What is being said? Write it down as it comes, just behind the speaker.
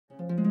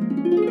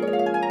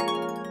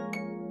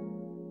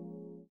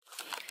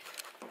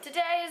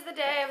Today is the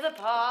day of the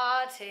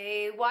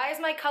party. Why is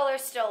my color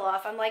still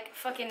off? I'm like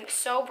fucking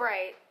so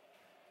bright.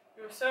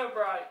 You're so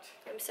bright.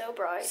 I'm so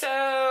bright.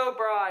 So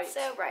bright.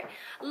 So bright.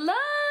 Look!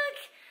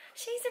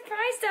 She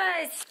surprised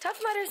us. Tough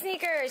Mudder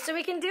sneakers, so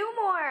we can do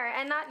more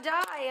and not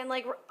die and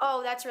like,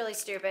 oh, that's really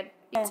stupid.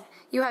 Oh.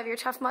 You have your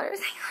Tough Mudder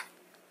thing on.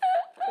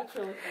 That's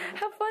really funny.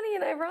 How funny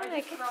and ironic. I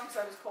just put it on 'cause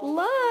I was cold.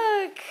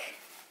 Look!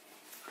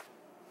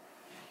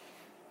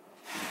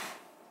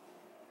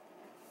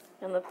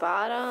 On the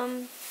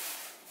bottom.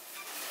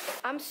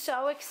 I'm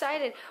so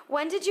excited.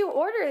 When did you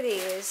order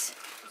these?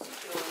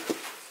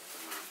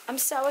 I'm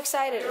so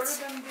excited. I ordered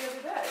them the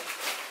other day.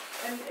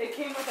 And it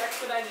came with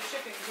expedited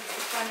shipping because it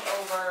was sent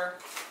over,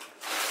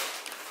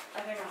 I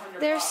think, $100.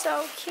 They're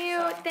so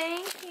cute.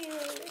 Thank you.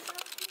 They're so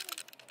cute.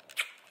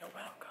 You're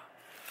welcome.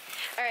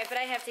 Alright, but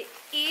I have to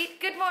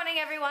eat. Good morning,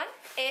 everyone.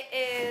 It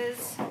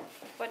is...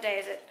 What day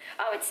is it?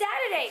 Oh, it's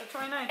Saturday. It's the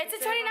 29th. It's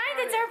the 29th.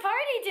 It's our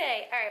party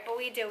day. Alright, but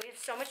we have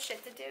so much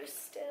shit to do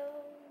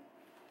still.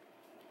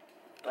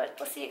 But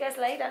we'll see you guys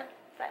later.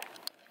 Bye.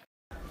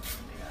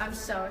 I'm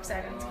so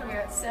excited. It's coming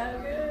out so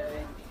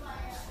good.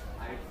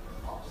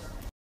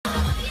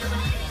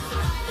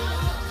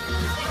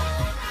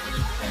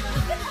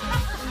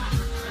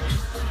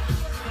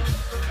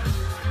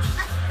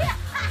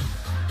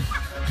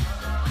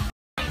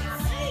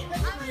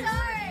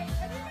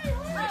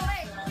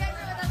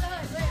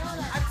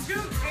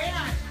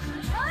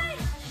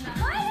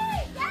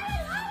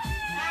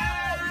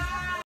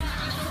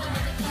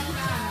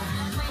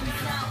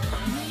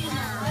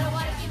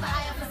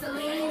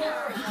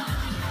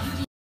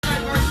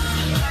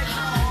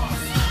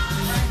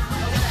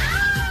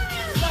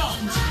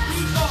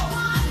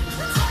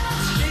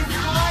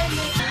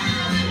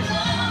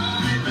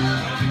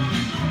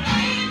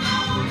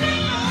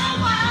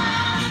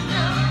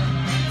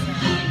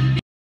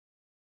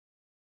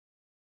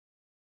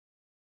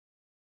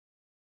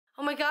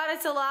 Oh my god,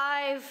 it's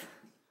alive.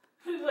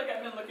 Like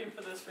I've been looking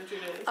for this for 2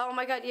 days. Oh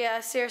my god, yeah,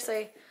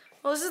 seriously.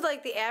 Well, this is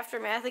like the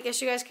aftermath. I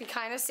guess you guys could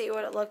kind of see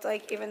what it looked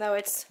like, even though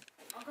it's...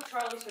 Uncle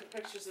Charlie took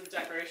pictures of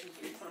decorations.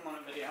 We put them on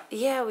a video.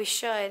 Yeah, we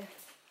should. And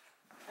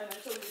I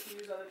told you to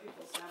use other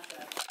people's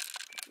Snapchat.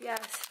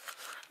 Yes.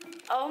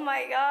 Oh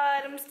my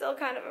god, I'm still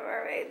kind of a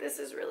mermaid. This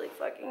is really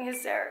fucking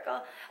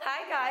hysterical.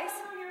 Hi, guys. Is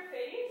that on your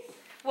face?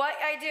 What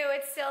I do,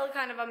 it's still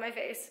kind of on my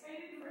face. I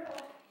didn't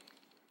realize.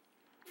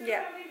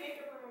 Yeah.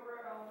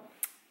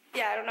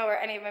 Yeah, I don't know where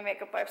any of my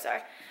makeup wipes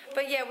are.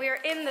 But yeah, we are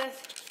in the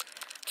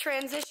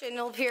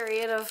transitional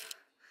period of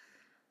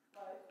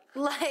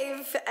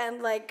life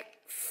and like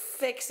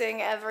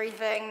fixing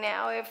everything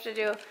now. We have to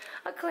do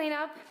a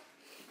cleanup.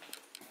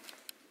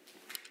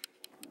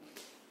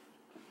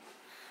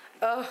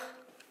 Oh.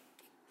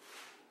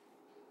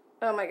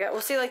 Oh my god.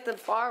 Well, see, like the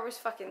bar was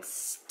fucking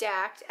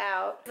stacked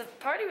out. The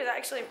party was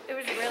actually, it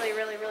was really,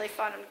 really, really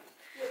fun.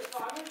 Yeah, the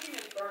fog machine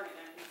is burning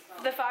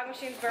it. The fog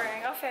machine's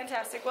burning. Oh,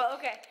 fantastic. Well,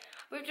 okay.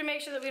 We have to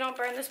make sure that we don't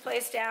burn this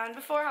place down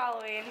before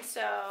Halloween,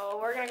 so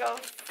we're gonna go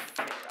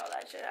figure all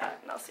that shit out,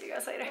 and I'll see you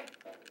guys later.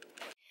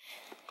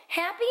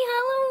 Happy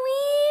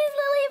Halloween,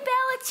 Lily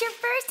Bell! It's your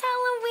first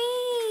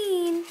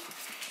Halloween!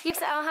 You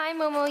said, oh, hi,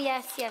 Momo.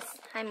 Yes, yes.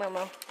 Hi,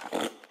 Momo.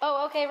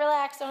 Oh, okay,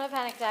 relax. Don't have a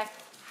panic attack.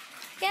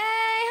 Yay,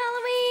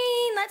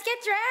 Halloween! Let's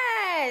get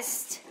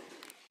dressed!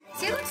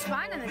 See, it looks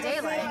fine in the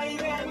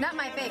daylight. Not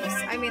my face.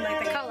 I mean,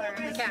 like, the color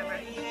in the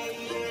camera.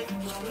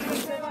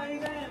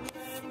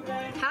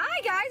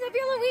 Hi guys, happy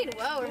Halloween!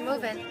 Whoa, we're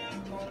moving.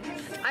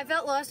 I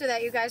felt lost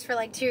without you guys for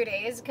like 2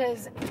 days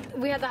because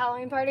we had the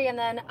Halloween party and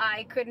then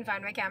I couldn't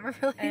find my camera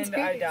for like 2 days. And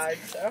I died,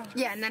 so.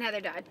 Yeah, and then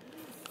Heather died.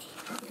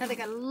 Heather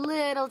got a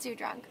little too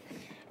drunk.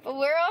 But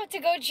we're off to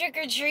go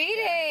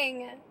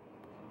trick-or-treating.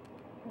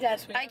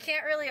 I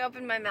can't really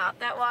open my mouth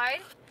that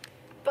wide,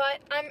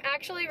 but I'm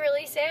actually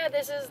really sad.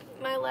 This is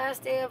my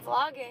last day of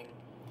vlogging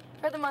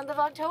for the month of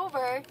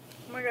October.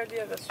 Oh my god,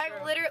 yeah, that's true.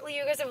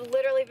 You guys have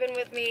literally been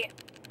with me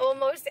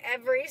almost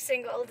every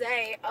single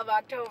day of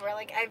October.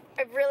 Like, I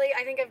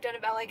think I've done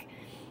about like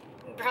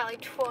probably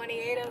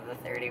 28 of the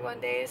 31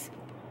 days.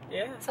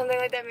 Yeah. Something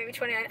like that, maybe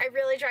 29. I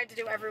really tried to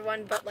do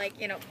everyone, but like,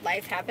 you know,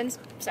 life happens,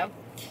 so.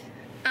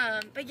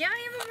 But yeah,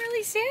 I am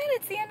really sad.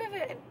 It's the end of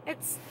it.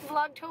 It's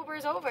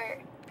Vlogtober's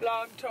over.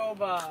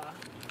 Vlogtober.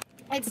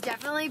 It's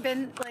definitely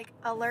been like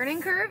a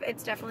learning curve.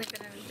 It's definitely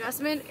been an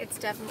adjustment. It's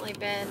definitely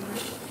been,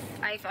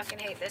 I fucking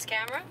hate this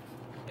camera.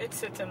 It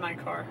sits in my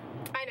car.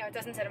 I know, it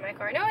doesn't sit in my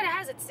car. No, it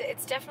has.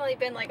 It's definitely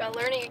been like a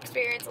learning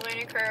experience, a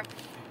learning curve.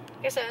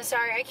 I guess I'm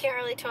sorry, I can't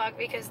really talk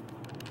because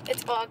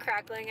it's all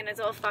crackling and it's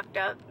all fucked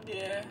up.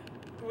 Yeah.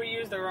 We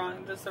used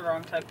this is the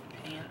wrong type of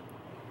paint.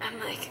 I'm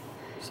like,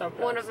 so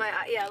pissed. One of my,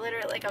 yeah,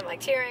 literally, like, I'm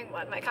like tearing,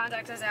 one of my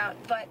contacts is out,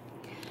 but,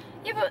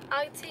 yeah, but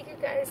I'll take you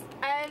guys,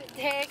 I'll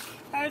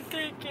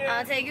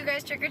take you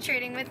guys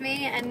trick-or-treating with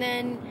me, and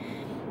then,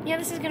 yeah,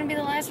 this is gonna be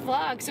the last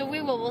vlog, so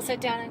we'll sit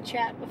down and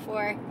chat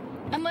before.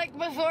 I'm like,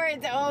 before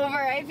it's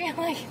over, I feel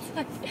like it's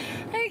like,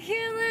 I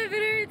can't live,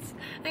 it hurts.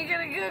 I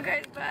gotta go,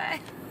 guys,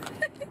 bye.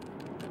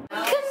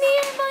 Come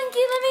here,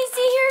 monkey, let me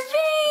see your face.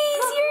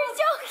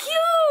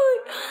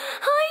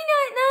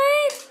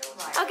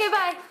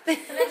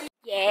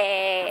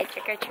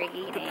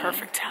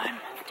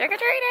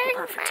 trick-or-treating.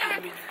 Perfect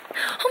timing.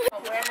 Oh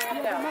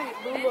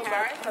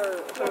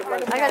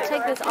I gotta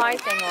take this eye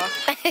thing off.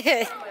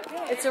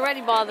 It's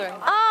already bothering me.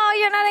 Oh,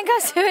 you're not in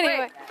costume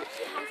anymore.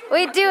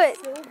 Wait, do it.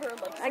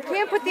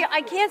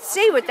 I can't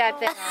see with that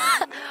thing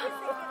on.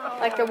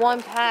 Like the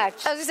one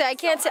patch. I was gonna say, I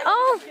can't say.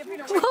 Oh,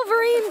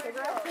 Wolverine.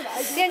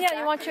 Danielle,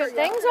 you want your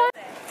things on?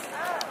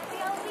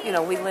 You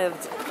know, we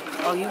lived.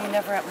 Oh, you were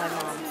never at my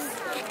mom's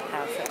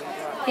house that we grew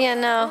up. Yeah,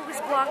 no. It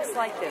was blocks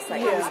like this.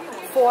 Like it was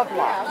 4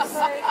 blocks.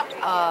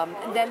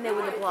 And then there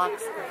were the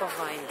blocks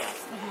behind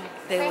us.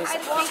 There was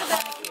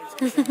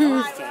kids in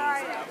those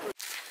days.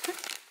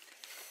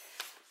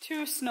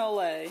 To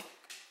Snowlay.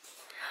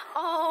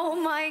 Oh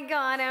my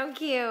God, how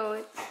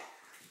cute.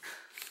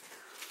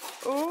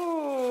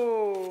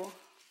 Ooh.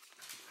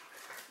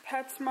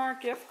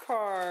 PetSmart gift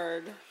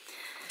card.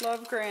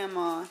 Love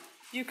Grandma.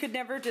 You could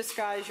never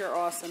disguise your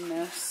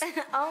awesomeness.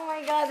 Oh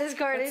my God, this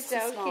card is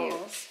That's so to cute.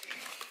 Smalls.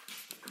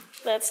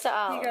 That's to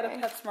Oliver. You got a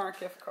PetSmart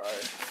gift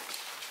card.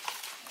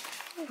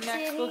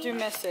 Next, we'll do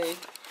Missy.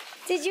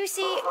 Did you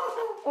see?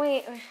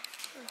 Wait.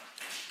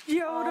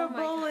 Yoda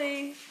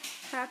Bully.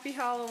 Happy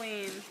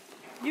Halloween.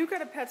 You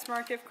got a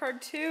PetSmart gift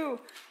card too.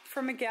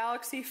 From a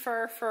galaxy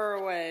fur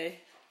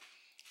away.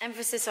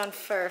 Emphasis on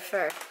fur.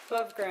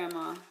 Love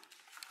Grandma.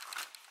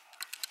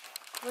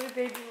 What did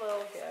Baby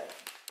Lil get?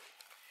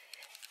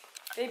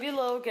 Baby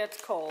Lil gets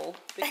cold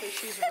because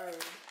she's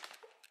rude.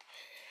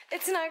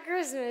 It's not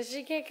Christmas.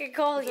 She can't get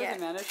cold It yet.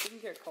 doesn't matter. She can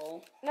get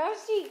cold. No,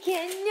 she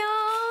can't. No,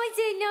 I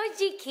said no,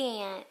 she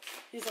can't.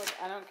 He's like,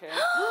 I don't care.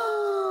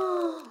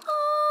 Oh.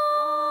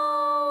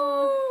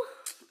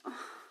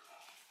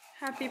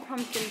 Happy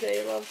Pumpkin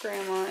Day, love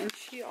Grandma. And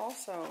she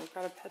also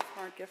got a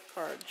PetSmart gift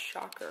card.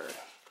 Shocker.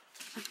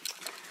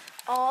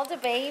 All the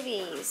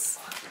babies.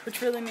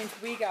 Which really means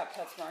we got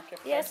PetSmart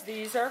gift cards. Yes.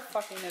 These are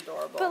fucking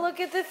adorable. But look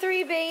at the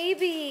 3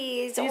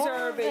 babies. These all are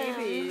our of them.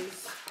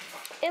 babies.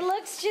 It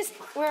looks just,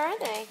 where are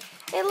they?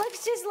 It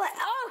looks just like,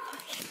 oh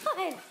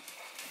my God.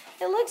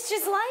 It looks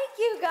just like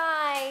you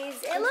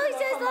guys. It looks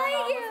just My like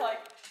mom you. was like,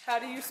 how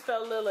do you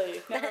spell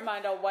Lily? Never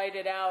mind, I'll white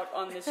it out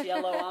on this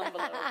yellow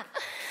envelope.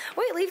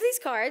 Wait, leave these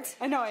cards.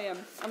 I know I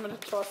am. I'm going to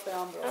toss the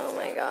envelope. Oh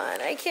my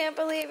God, I can't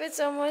believe it's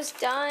almost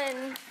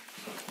done.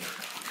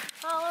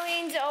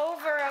 Halloween's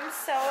over, I'm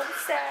so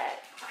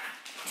upset.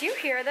 Do you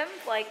hear them,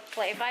 like,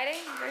 play fighting?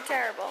 They're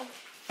terrible.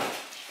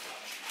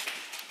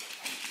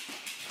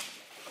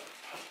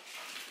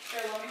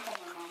 Here, let me hold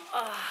my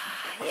mom.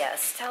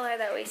 Yes, tell her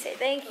that we say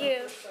thank you.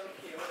 They're so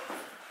cute.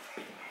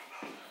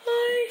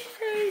 I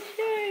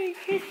say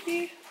thank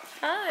you.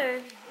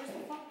 Hi.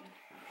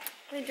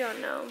 I don't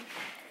know.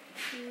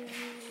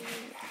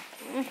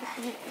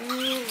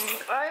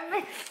 I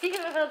miss you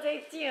all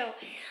day too.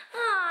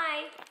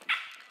 Hi.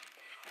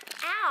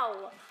 Ow.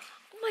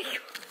 Oh my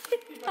God.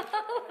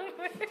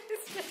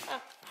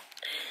 Stop.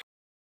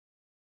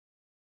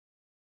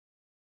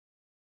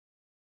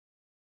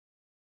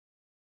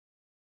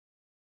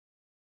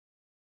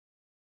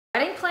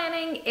 Wedding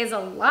planning is a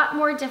lot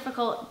more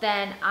difficult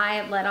than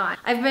I let on.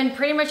 I've been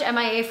pretty much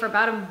MIA for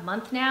about a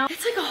month now.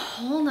 It's like a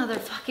whole nother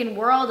fucking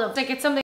world of, like, it's something